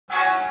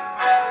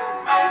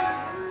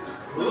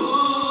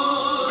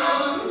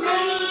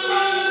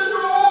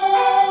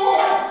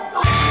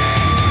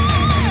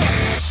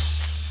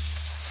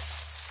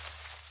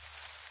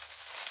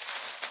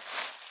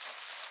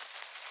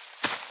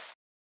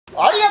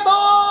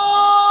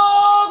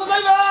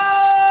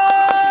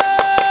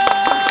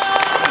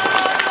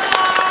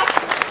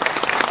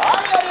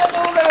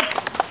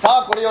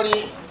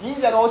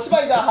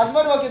始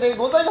まるわけで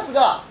ございます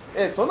が、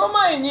その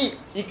前に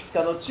いくつ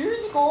かの注意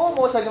事項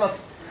を申し上げま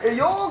す。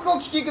よーくお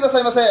聞きくださ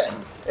いませ。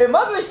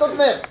まず1つ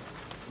目、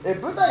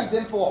舞台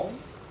前方、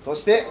そ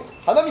して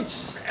花道、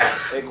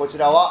こち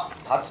らは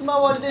立ち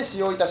回りで使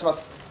用いたしま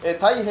す。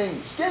大変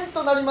危険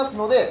となります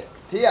ので、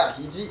手や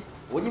肘、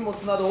お荷物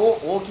など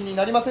をお置きに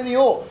なりませぬ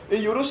よう、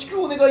よろしく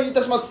お願いい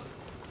たします。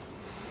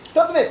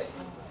2つ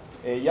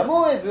目、やむ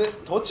を得ず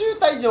途中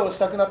退場し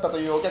たくなったと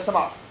いうお客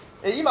様、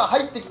今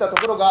入ってきたと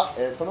ころが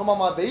そのま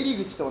ま出入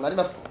り口となり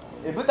ます。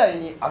舞台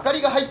に明かり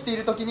が入ってい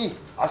るときに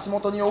足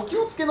元にお気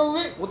をつけの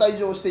上ご退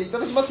場していた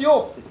だきます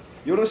よ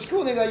うよろしく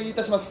お願いい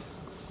たします。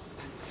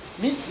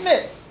3つ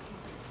目、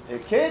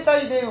携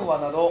帯電話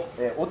など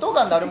音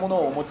が鳴るもの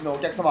をお持ちのお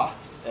客様、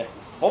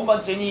本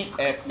番中に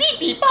ピー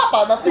ピーパー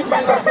パー鳴ってし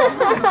まいますと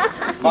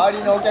周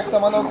りのお客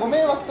様のご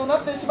迷惑とな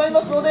ってしまい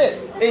ますので、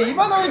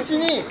今のうち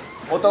に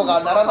音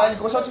が鳴らない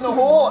ご処置の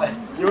方を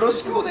よろ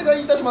しくお願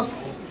いいたしま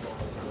す。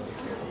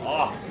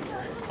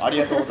あり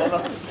がとうござい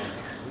ます。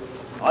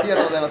ありが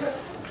とうございます。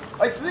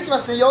はい、続きま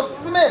して4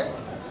つ目、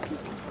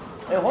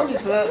本日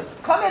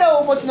カメラ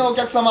をお持ちのお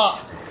客様、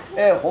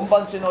本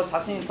番中の写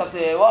真撮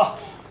影は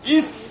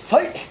一切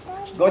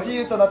ご自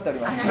由となっており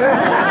ます。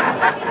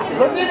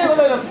ご自由でご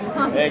ざいます。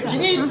気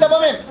に入った場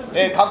面、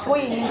かっこ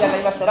いい忍者が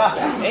いましたら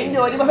遠慮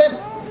はいりませ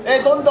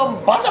ん。どんど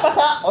んバシャバシ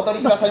ャお撮り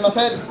くださいま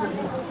せ。さ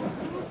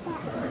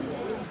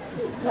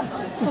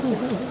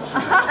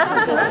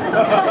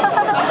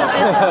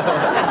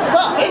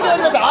あ、遠慮あ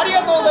りません。あり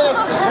がとうござい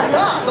ます。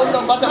さあ、どん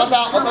どんバシャバシ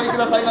ャお撮りく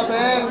ださいませ。こ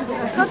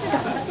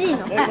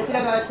ち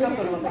らが光っ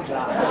ておりませんか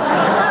ら。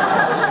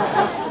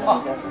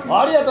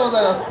ありがとうご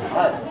ざいます。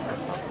はい。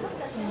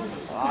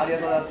ありが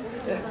とうございます。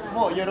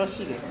もうよろ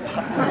しいです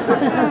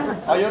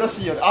か。よろ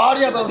しいようで。あ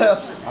りがとうございま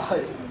す。は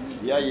い。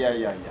いや。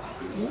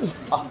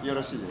よ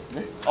ろしいです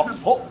ね。はい、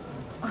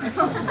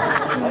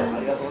あ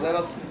りがとうござい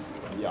ます。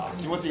いや、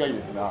気持ちがいい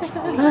ですな。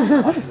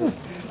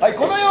はい、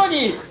このよう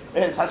に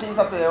写真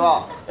撮影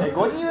は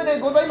ご自由で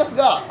ございます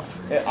が、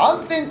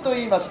暗転と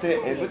いいまし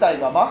て舞台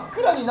が真っ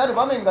暗になる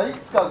場面がいく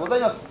つかござい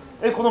ます。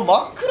この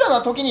真っ暗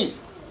な時に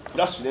フ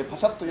ラッシュでパ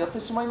シャッとやって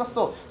しまいます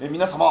と、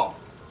皆様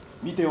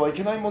見てはい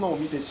けないものを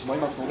見てしまい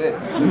ますので、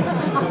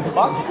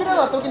真っ暗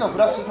な時のフ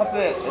ラッシュ撮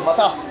影、ま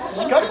た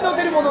光の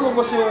出るものの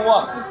ご使用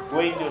は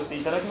ご遠慮して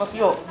いただきます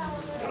よ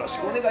うよろし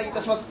くお願いい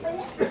たします。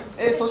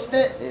そし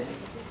て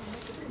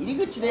入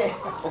り口で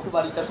お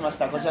配りいたしまし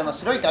たこちらの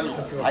白い紙、は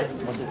い、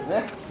欲しいです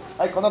ね。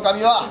はい、この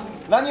紙は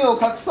何を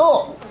隠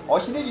そうお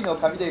ひねりの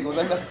紙でご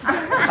ざいます。は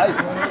い、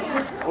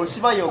お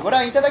芝居をご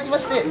覧いただきま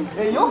して、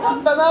よか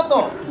ったな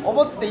と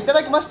思っていた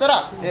だきました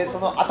ら、そ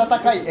の温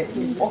かい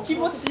お気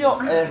持ちを、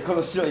こ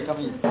の白い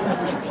紙に伝えま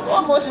す。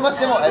と申しまし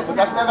ても、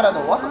昔ながら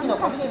のわさびの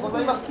紙でござ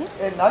います。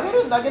投げ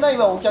る投げない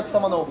はお客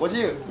様のご自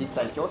由、一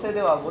切強制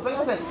ではござい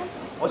ません。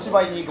お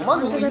芝居にご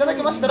満足いただ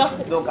けましたら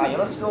どうかよ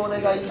ろしくお願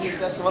いい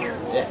たします。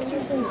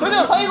それで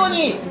は最後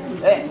に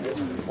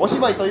お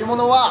芝居というも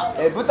のは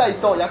舞台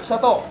と役者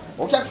と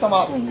お客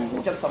様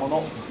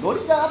のノ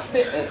リがあっ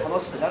て楽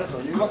しくなると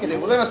いうわけで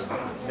ございます。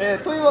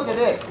というわけ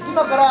で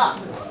今から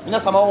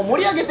皆様を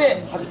盛り上げ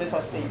て始めさ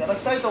せていただ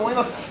きたいと思い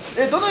ます。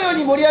どのよう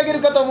に盛り上げ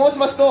るかと申し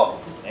ますと、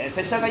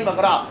拙者が今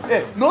から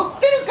「乗っ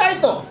てるかい?」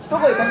と一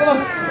声かけま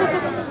す。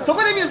そ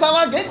こで皆さん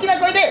は元気な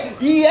声で「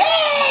イエ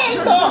ー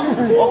イ!」と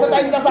お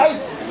答えください。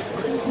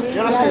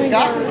よろしいです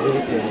か？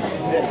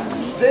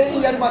全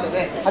員やるまで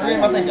ね始め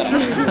ませんから。よ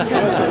ろしいです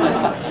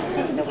か？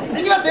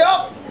いきますよ。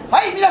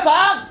はい、皆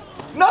さ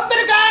ん乗って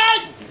るか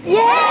い？イエ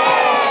ー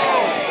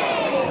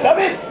イ！ダ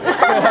メ。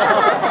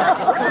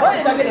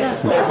前だけで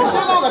す。後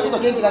ろの方がちょっと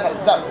元気なかっ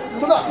た。じゃあ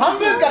その半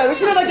分から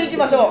後ろだけ行き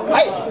ましょう。は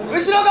い、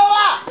後ろ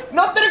側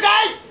乗ってるか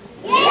い？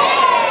イエ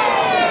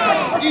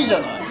ーイ！いいじゃ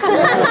ない。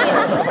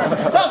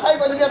さあ最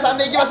後に皆さん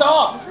で行きましょ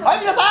う。はい、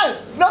皆さん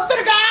乗って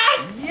るか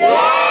い？イエーイ！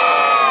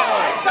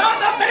超乗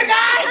ってるか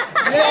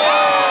い？イエーイ！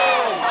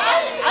は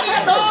い、ありが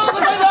とうご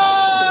ざいます。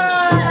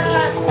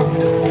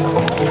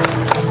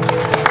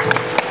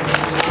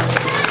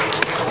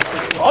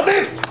さて、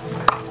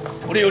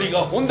これより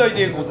が本題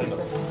でございま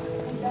す。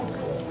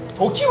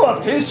時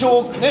は天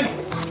正9年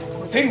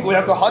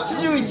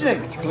1581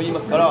年と言い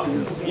ますから、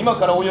今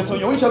からおよそ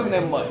400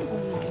年前、甲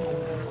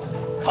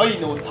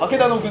斐の武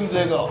田の軍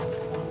勢が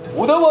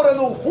小田原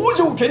の北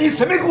条家に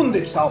攻め込ん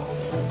できた。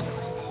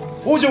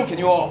北条家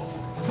には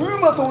風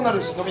魔とな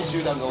る忍び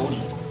集団がお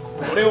り、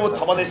それを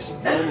束ねし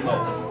者の名を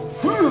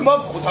風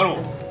魔小太郎。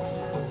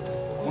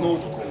この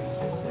男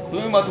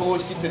風魔とを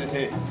引き連れ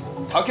て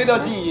武田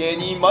陣営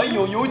に前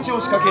を夜討ち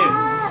を仕掛け、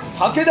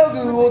武田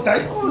軍を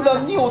大混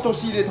乱に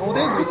陥れたの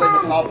でございま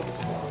した。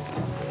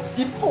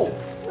一方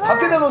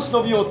武田の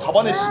忍びを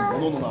束ねし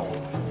者の名を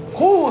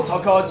高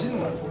坂陣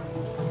内。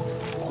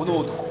この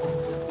男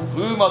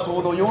風魔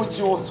党の夜討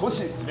ちを阻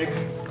止すべく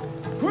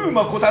風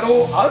魔小太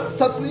郎暗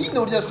殺に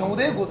乗り出したの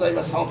でござい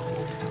ました。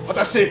果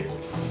たして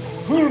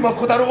風魔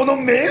小太郎の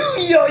命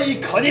運やい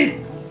かに。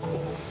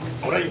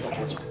ご覧いただ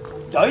きましょう。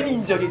大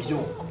忍者劇場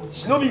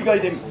忍び外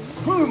伝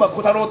風魔小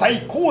太郎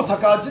対高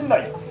坂陣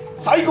内、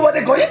最後ま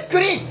でごゆっく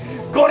り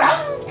ご覧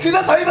く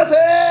ださいませ。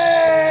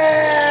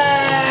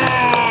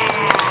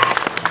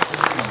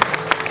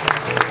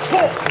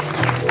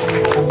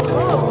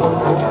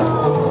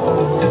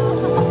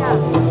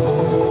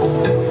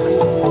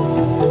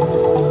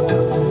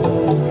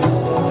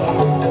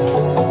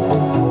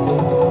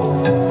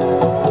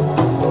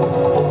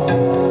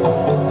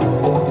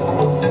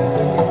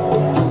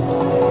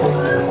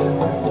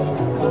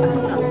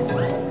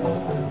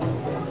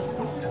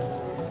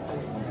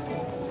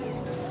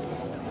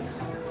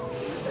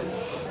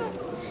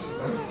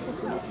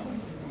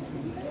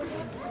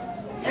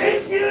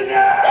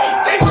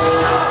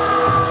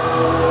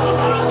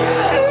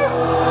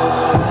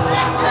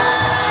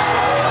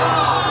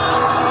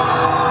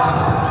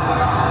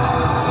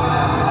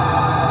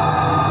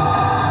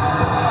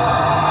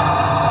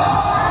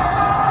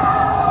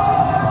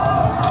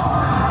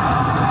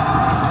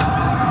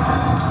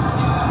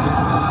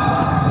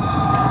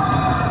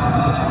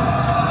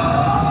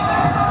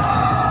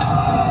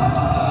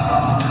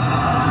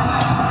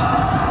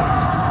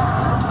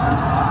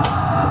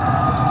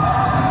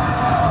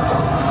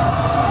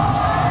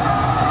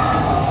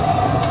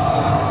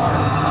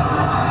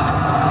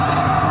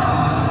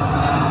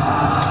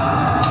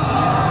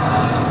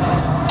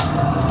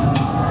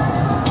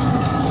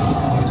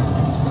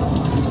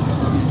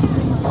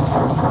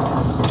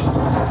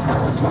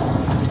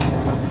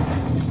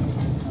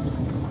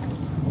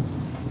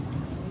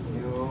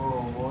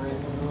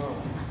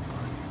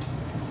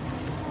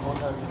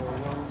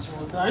ち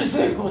も大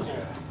成功じゃ。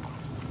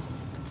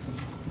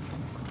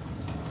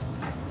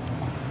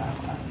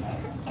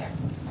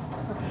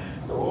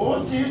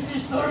同士打ち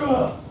しとる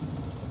わ。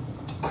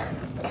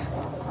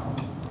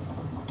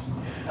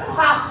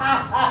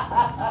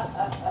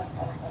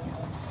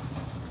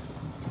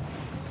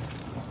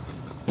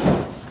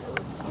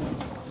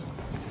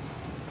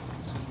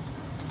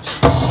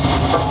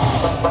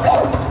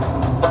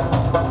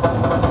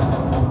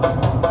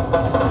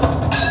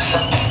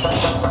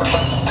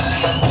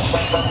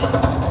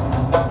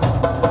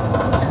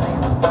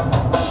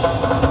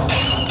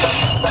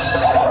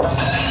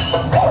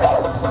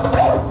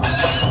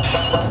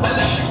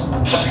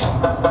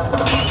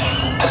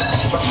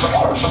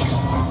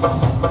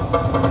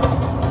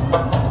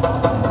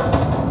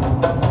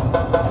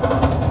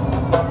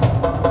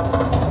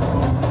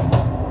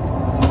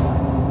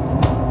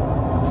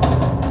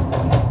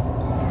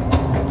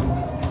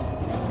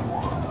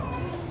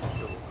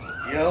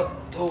やっ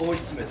と追い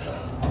詰めた。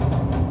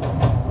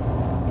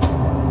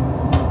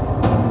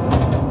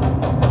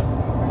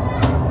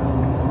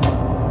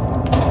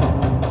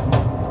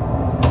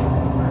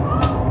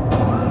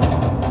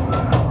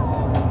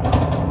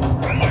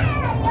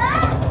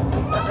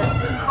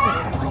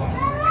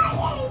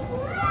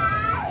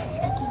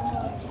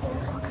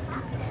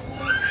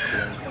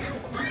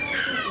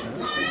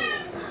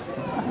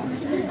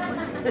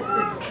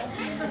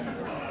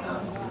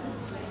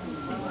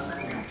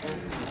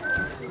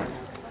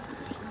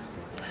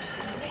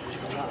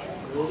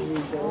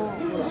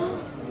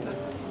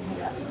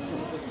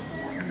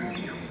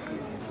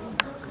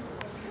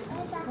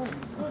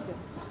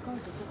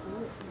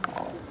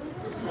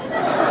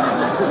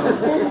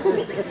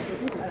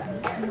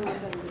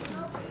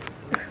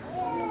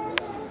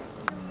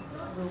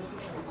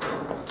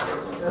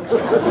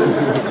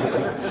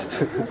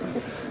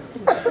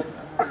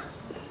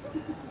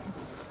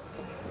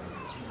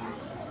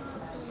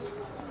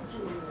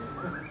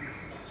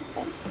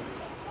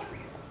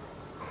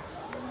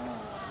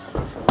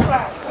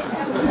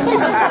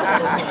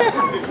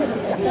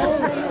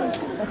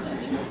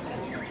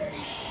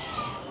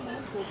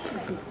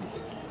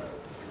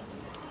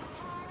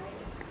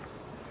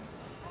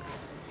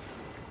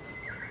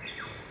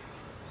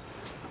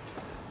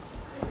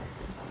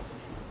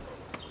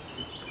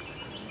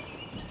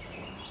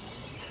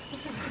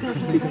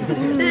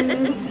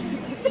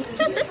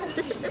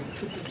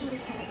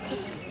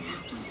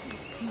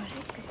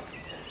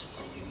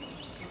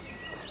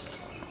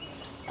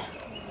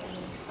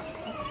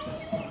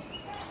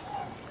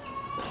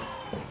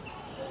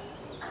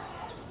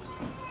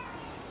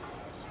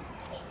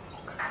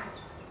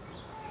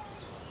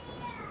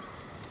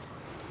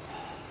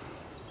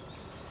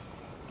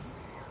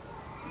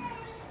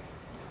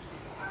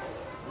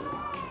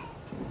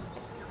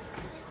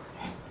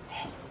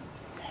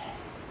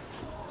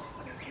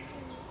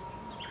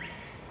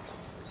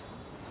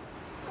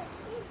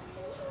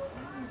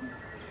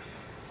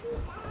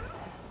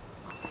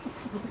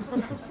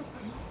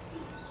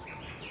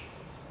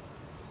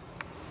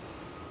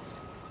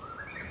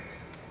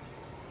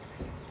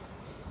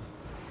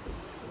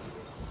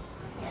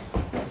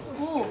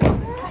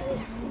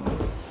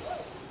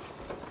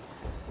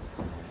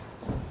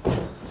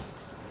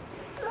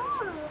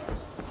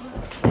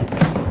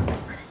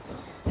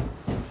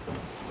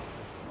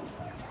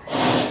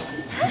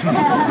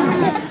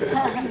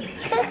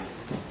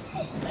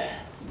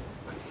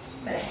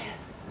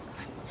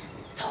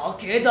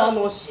武田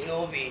の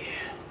忍び、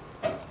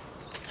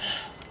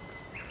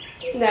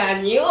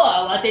何を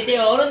慌てて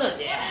おるの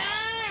じゃ。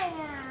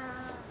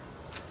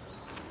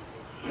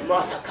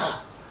まさ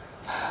か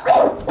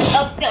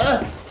あっ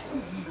た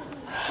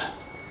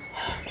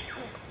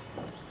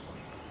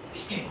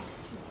して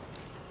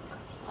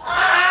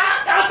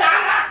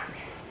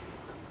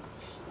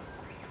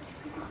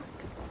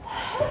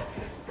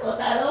小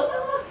太郎様、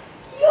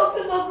よ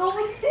くぞご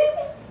無事で。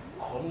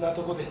こんな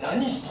とこで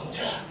何しとんじ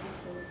ゃ。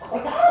小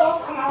太郎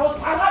様を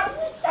探し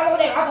に来たの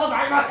ではご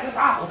ざいません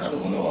か。他の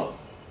者は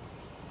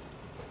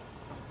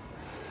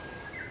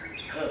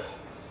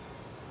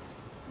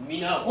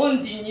皆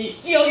本陣に引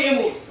き上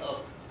げ申した。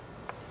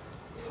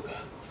そうか。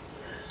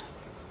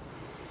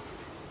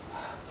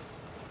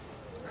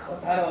小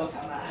太郎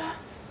様、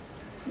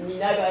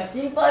皆が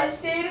心配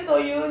していると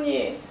いう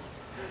に、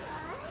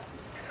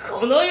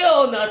この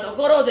ようなと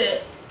ころ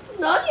で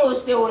何を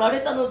しておら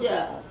れたのじ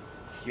ゃ。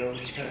夜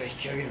討ちから引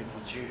き上げる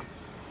途中、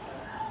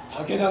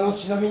武田の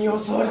忍びに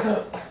襲われた。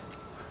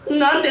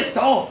何です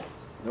と。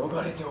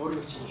逃れておる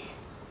うちに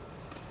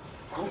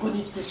ここ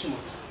に来てしまっ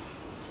た。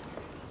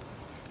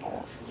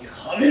に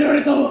はめら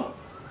れたわ。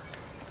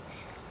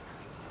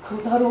小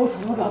太郎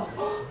様がは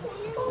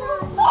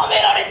め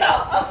られ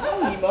た。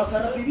今さ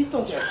らビビっと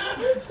んじゃ。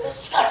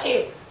しか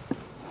し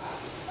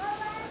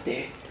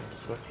で、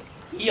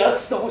や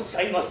つとおっし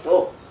ゃいます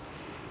と。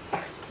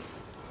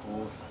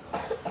王様、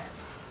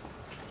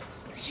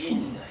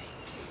陣内。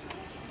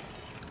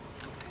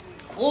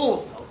王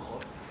様、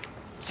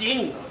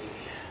陣内。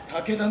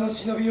武田の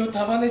忍びを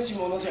束ねし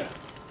者じゃ。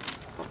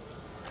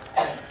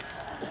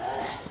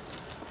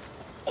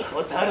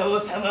小太郎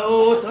様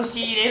を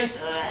陥れると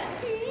は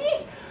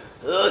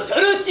恐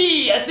ろ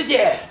しいやつじ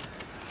ゃ。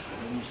そ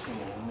れにしても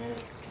おめえ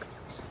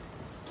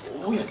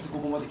どうやってこ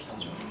こまで来たん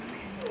じゃ。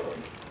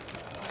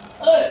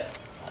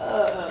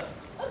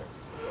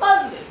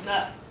まずです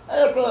な、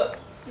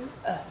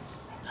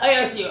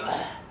林を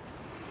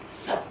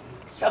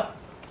さ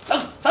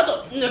っ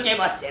と抜け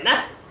まして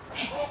な。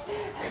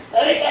そ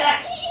れか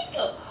ら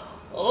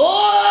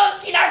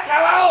大きな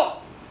川を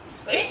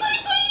スイ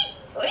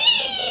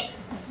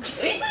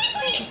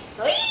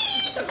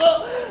とこ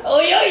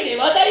う泳いで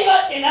渡り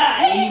ましてな。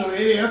運の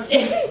ええやつ。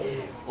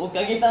お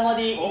かげさま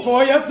でここ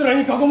は奴ら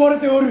に囲まれ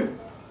ておる。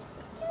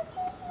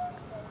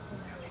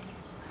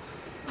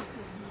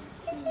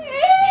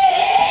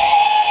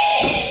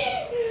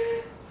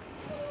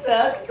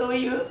なんと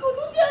いうこ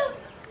とじゃ。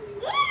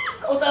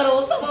小太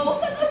郎様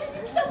を探し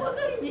に来たばか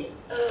りに、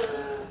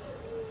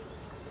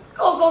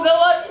ここが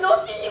わしの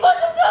死に場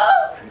所か。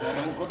くだ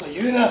らんこと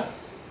言うな。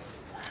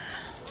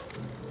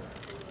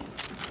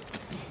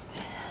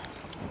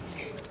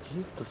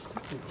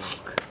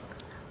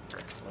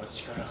わ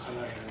しから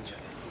離れるんじゃ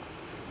ねえ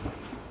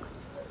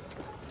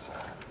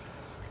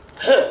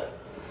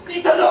ぞ。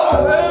いたぞ。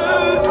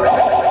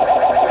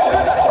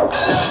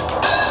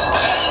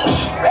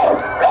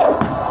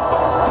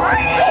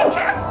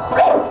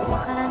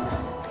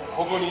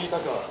ここにいた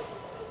か、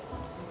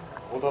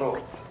小太郎。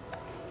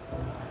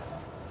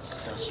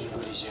久し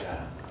ぶりじゃ。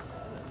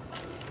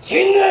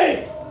陣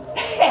内。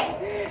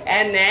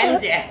なん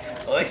じゃ、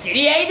お知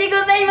り合いでご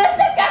ざいまし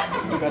たか。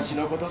昔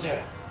のことじゃ。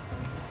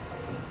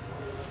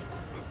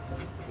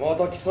ま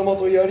た貴様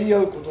とやり合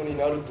うことに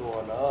なると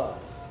はな。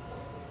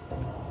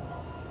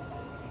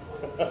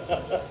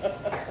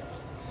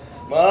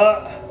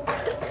まあ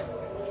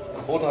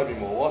こたび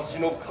もわし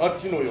の勝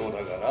ちのよう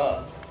だが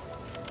な。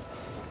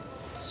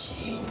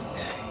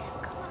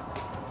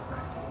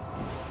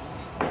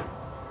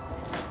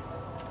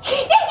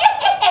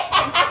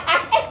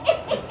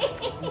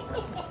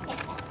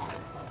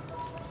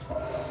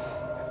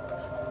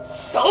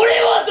それ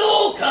は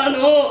どうか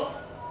の。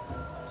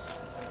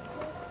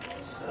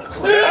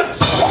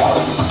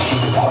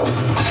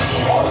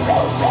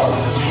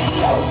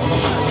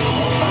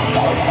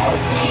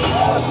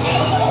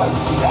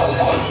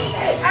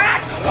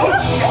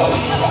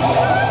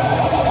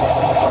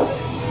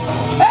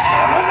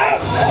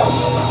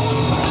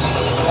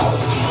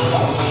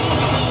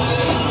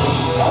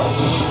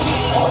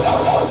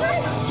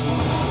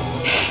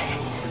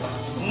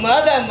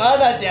まだま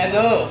だじゃ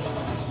の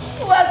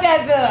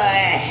若造。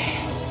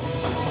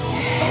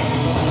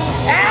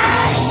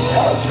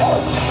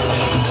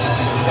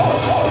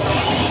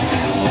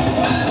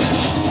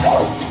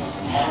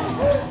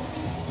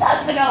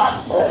さすが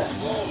は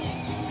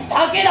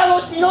武田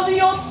の忍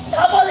びを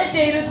束ね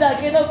ているだ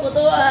けのこ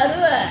とはあ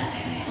るわ。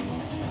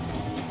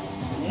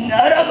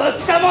ならば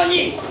貴様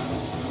に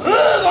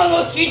風魔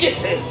の秘術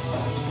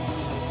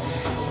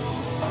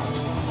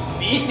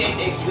見せ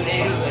てく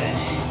れるわ。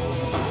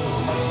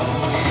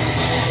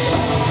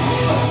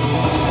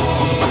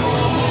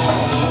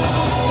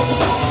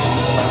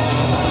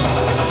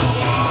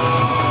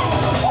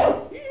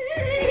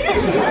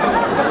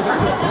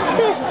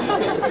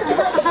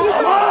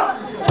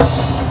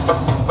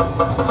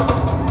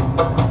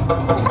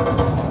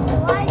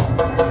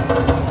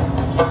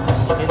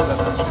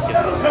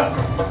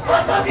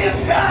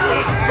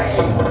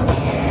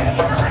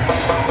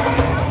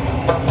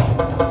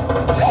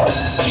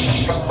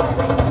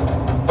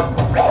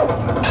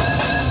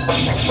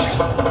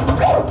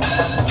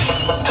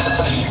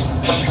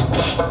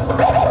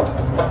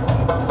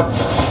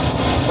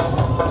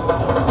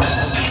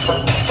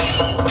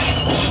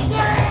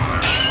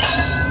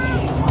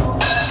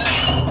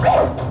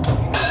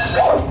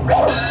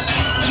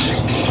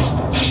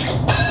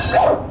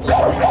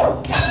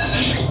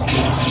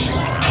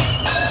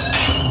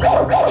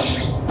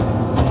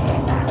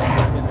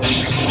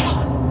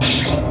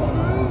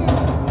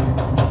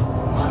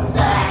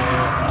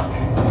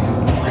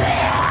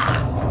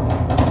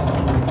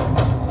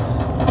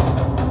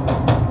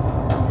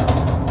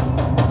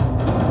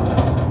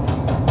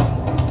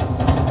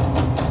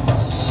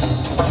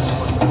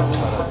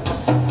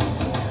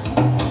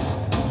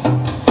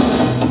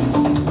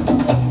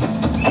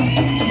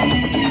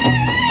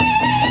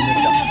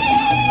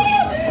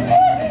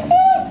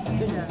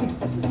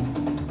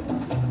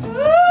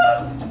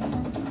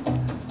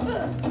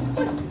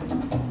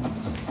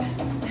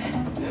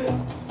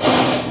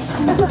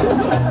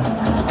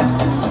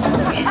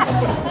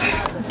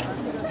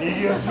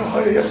右足の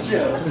速いやつ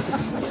や。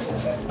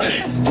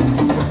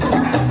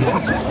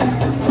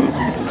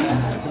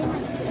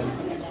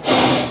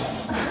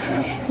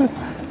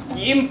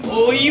忍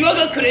法今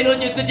が暮れの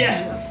術じゃ。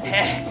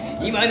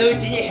今のう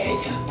ちに。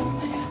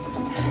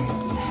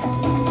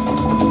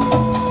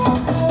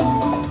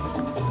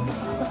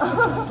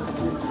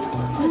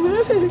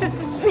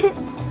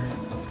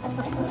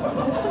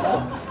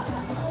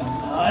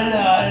あ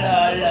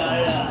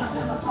ら、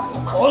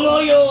こ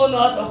のよう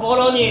なとこ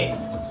ろに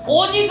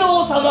お地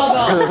蔵様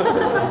が。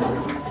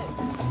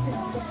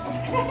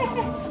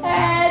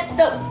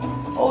ちょっと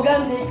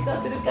拝んでいくと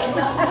するか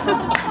な。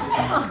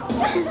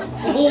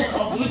どう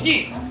か無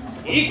事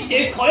生き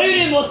て帰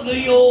れます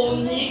よう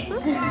に。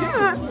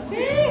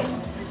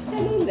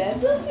頼んだ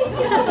ぞ。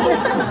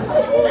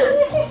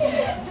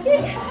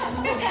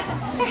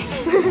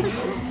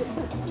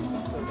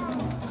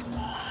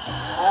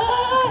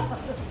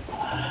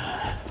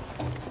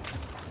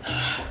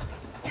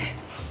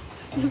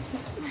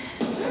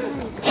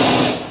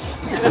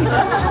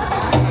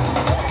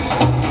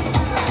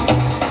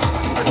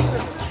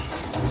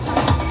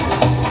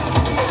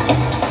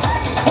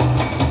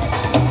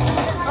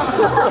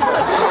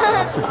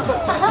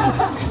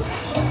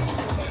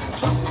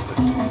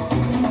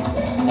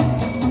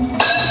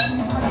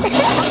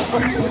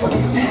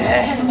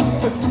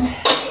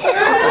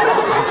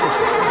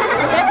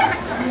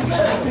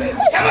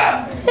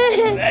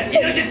わし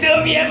の術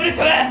を見破る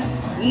とは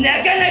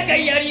なかなか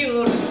やり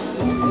おる。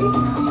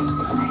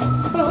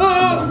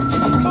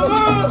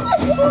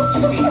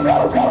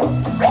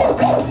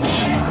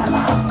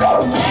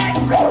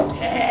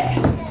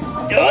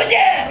どうじゃ。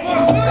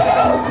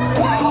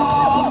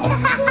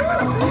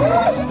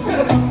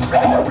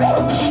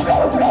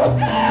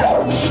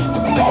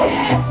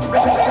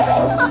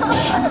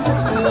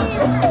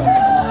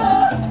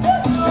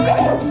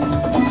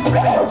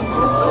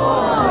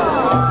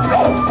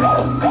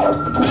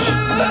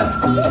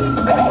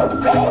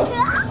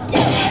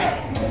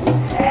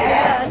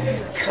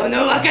こ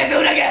の若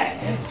造らが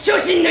調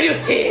子に乗りおっ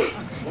て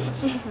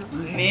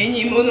目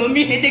に物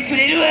見せてく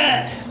れるわ。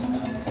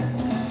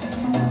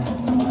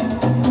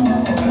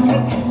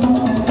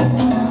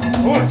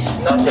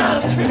なんじゃ。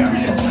とど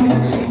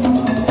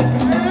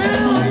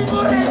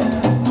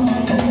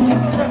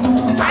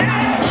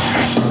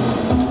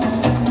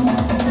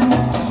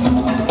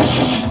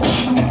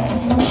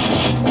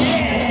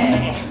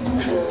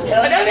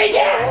めじ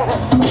ゃ。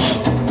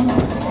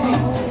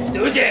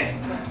どうじゃ。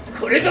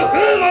これぞ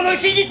風魔の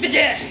秘術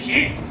じゃ。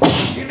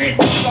決め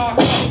た。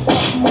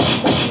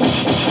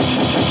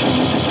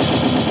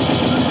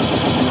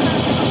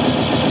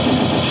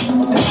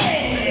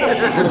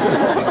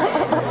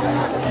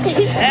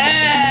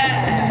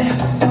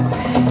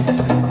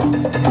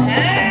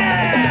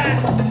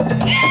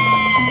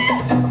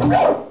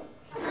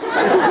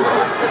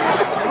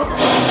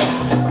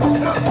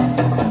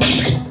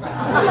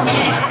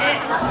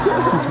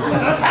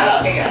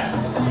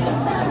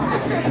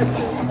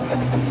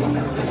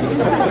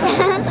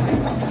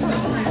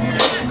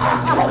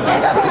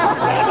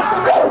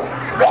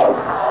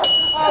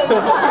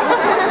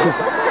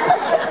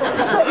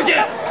どうじゃ。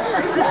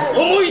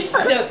思い知った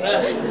か。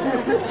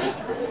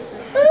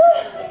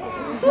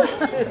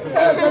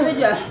ダメ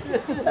じゃ。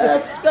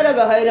力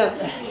が入らん。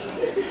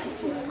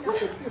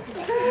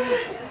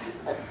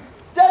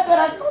だか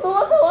らこの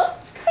技は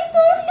使いと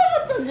おりな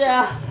かったんじゃ。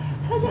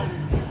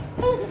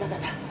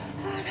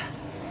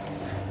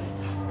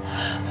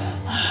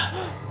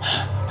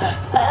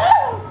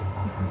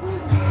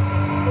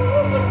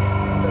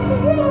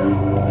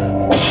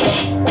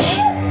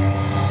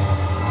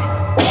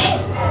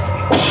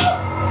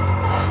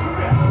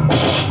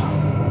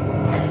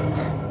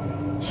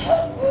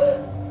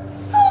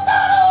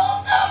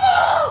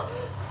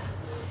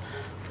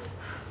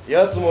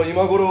やつも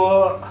今頃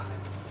は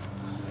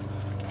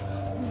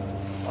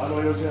あの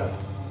世じゃ。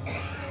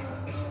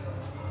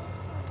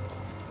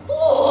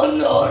お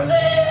のれ。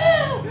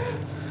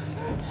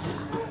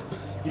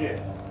きれい。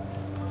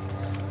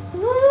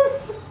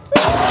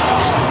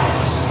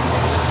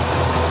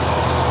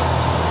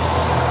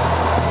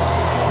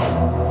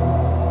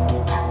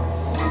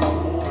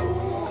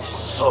貴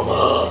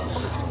様、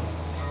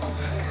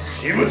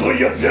しぶと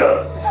いやつじゃ。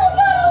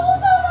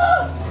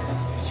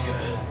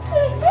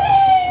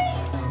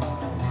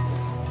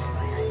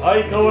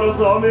相変わら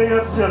ず甘え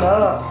やつじゃ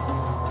な。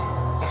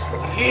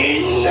い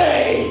な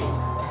い。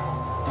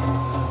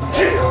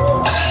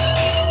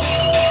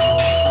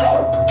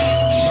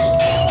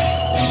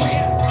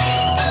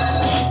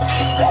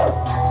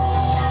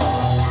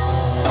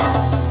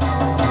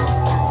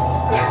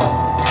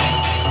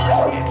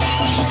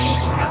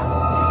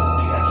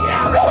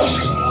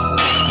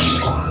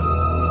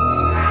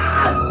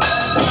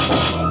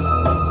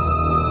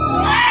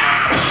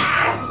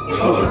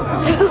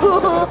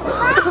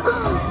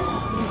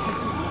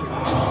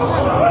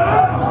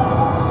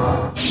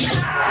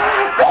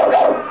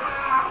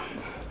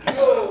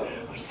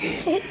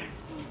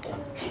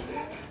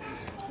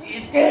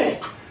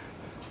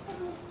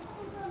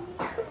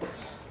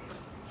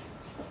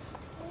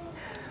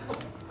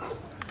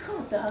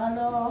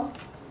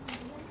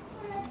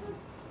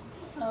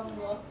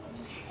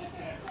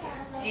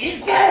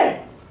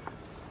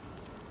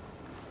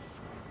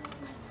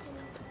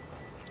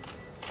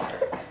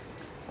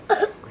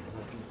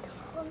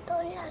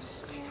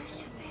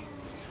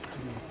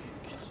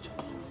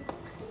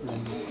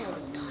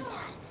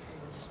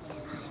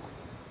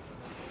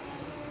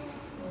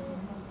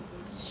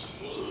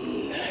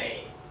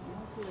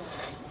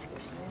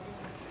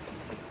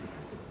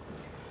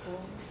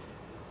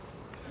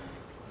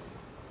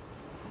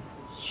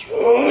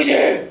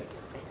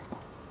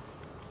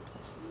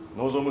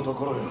望むと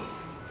ころよ。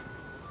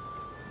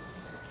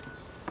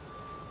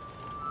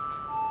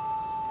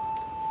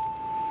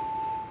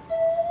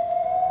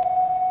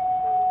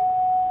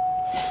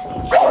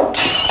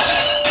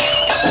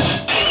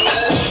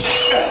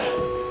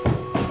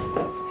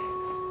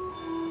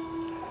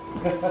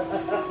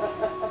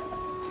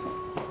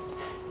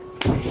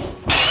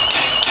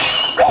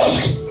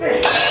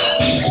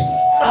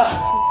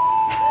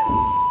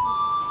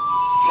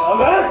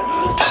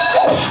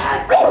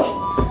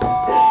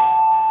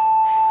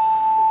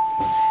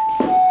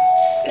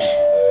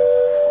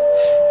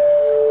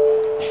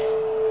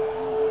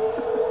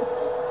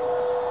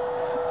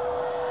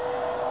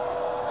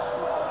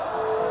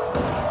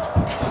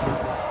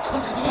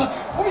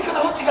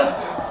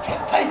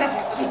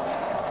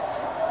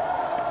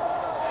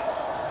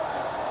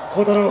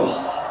小太郎、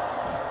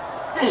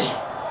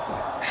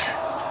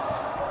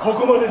こ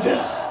こまでじゃ。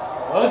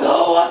まだ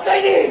終わっちゃ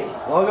いねえ。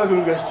我が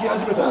軍が引き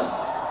始めた。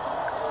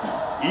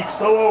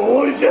戦は終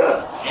わりじゃ。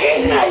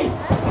いない。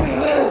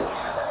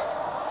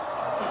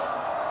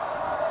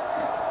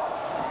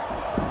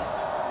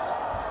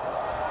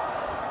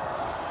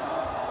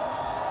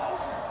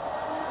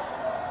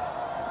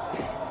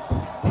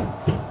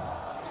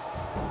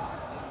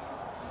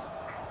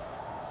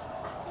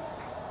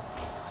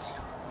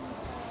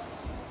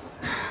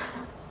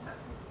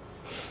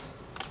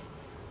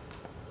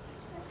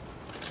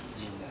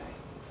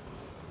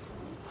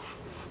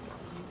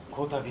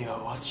こたびは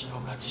わしの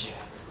勝ちじ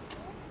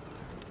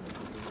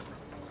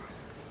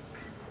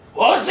ゃ。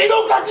わし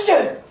の勝ちじゃ。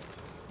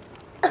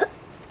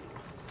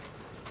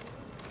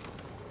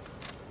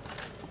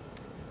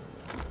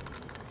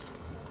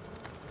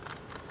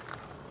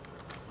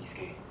伊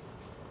助、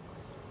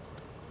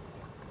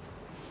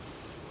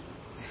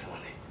すま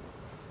ね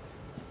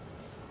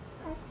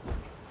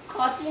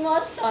勝ちま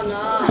した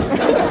な。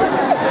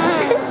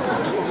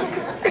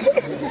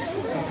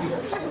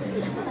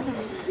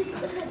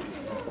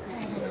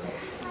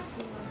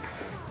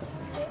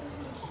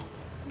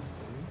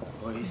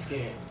おい伊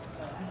助、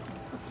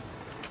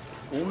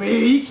おめえ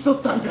生きと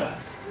ったんか。は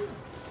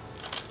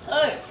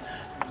い、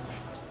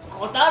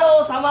小太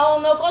郎様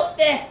を残し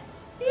て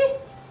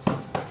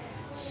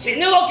死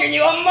ぬわけに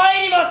は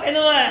参りませぬ。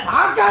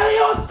あかり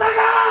おったか。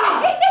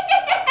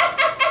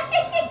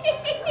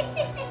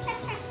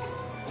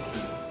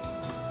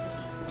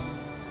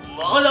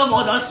まだ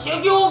まだ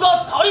修行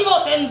が足り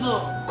ません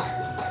ぞ。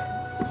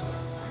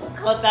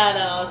小太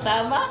郎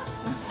様。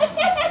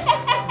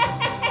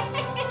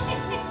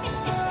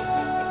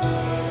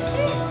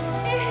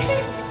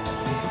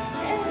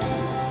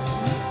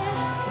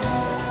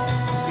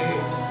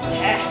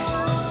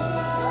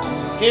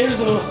帰る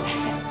ぞ。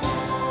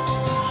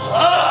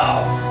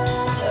はあ。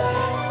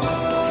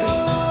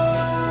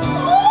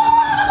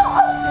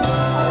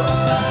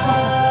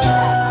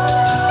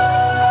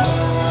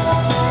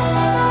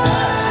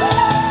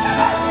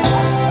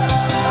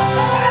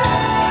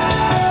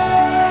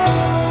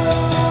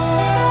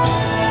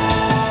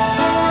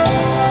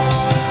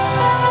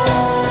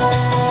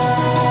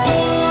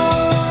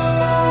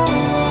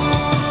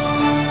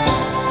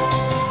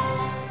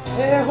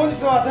本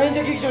日は大忍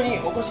者劇場に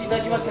お越しいた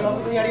だきまして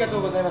誠にありがと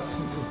うございます。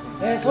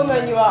村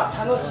内には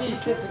楽しい施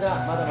設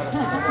がまだまだた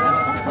くさんござい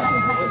ま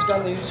す。お時間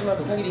の許しま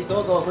す限り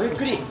どうぞごゆっ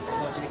くりお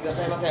楽しみくだ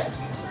さいませ。本日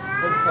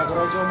はご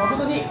来場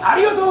誠にあ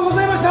りがとうご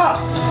ざいました。あ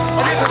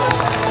りがとうござい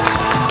ま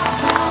す。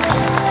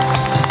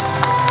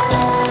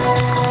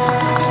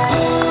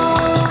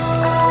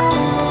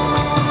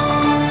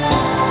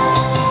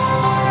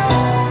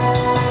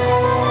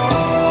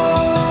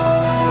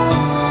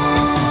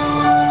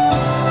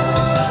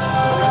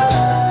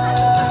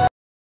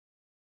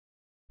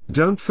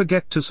Don't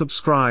forget to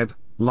subscribe,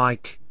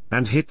 like,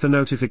 and hit the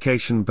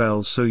notification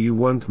bell so you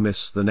won't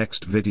miss the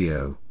next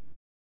video.